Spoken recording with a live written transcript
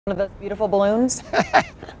One of those beautiful balloons?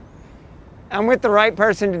 I'm with the right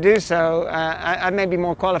person to do so. I may be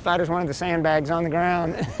more qualified as one of the sandbags on the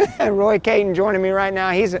ground. Roy Caton joining me right now.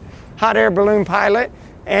 He's a hot air balloon pilot.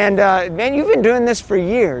 And man, you've been doing this for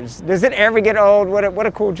years. Does it ever get old? What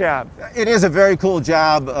a cool job. It is a very cool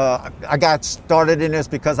job. I got started in this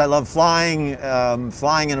because I love flying.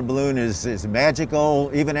 Flying in a balloon is magical.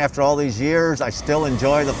 Even after all these years, I still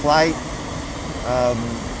enjoy the flight.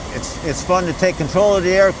 It's fun to take control of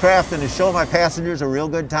the aircraft and to show my passengers a real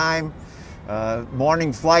good time.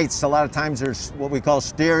 Morning flights, a lot of times there's what we call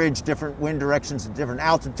steerage, different wind directions at different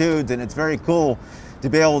altitudes, and it's very cool to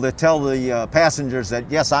be able to tell the passengers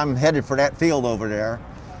that, yes, I'm headed for that field over there,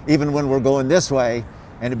 even when we're going this way,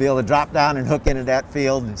 and to be able to drop down and hook into that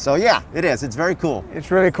field. So yeah, it is. It's very cool.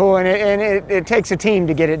 It's really cool, and it takes a team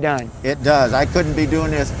to get it done. It does. I couldn't be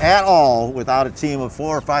doing this at all without a team of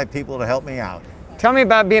 4 or 5 people to help me out. Tell me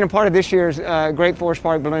about being a part of this year's Great Forest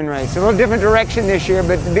Park Balloon Race. A little different direction this year,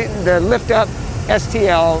 but the Up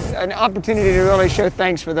STL, an opportunity to really show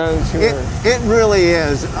thanks for those who are... It really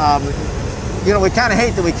is. You know, we kind of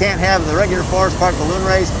hate that we can't have the regular Forest Park Balloon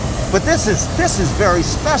Race, but this is very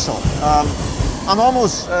special. I'm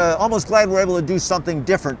almost glad we're able to do something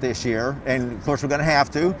different this year, and of course we're going to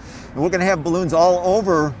have to. And we're going to have balloons all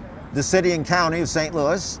over the city and county of St.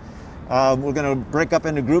 Louis. We're going to break up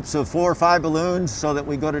into groups of 4 or 5 balloons so that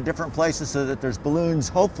we go to different places so that there's balloons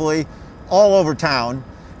hopefully all over town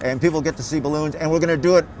and people get to see balloons. And we're going to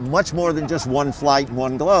do it much more than just one flight and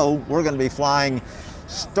one glow. We're going to be flying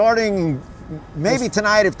starting maybe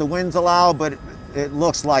tonight if the winds allow, but it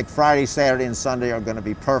looks like Friday, Saturday, and Sunday are going to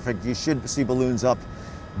be perfect. You should see balloons up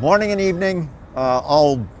morning and evening,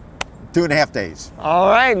 all 2.5 days. All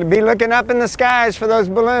right, be looking up in the skies for those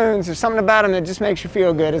balloons. There's something about them that just makes you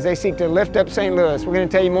feel good as they seek to lift up St. Louis. We're going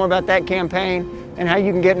to tell you more about that campaign and how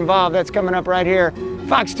you can get involved. That's coming up right here.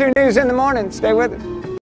 Fox 2 News in the morning. Stay with us.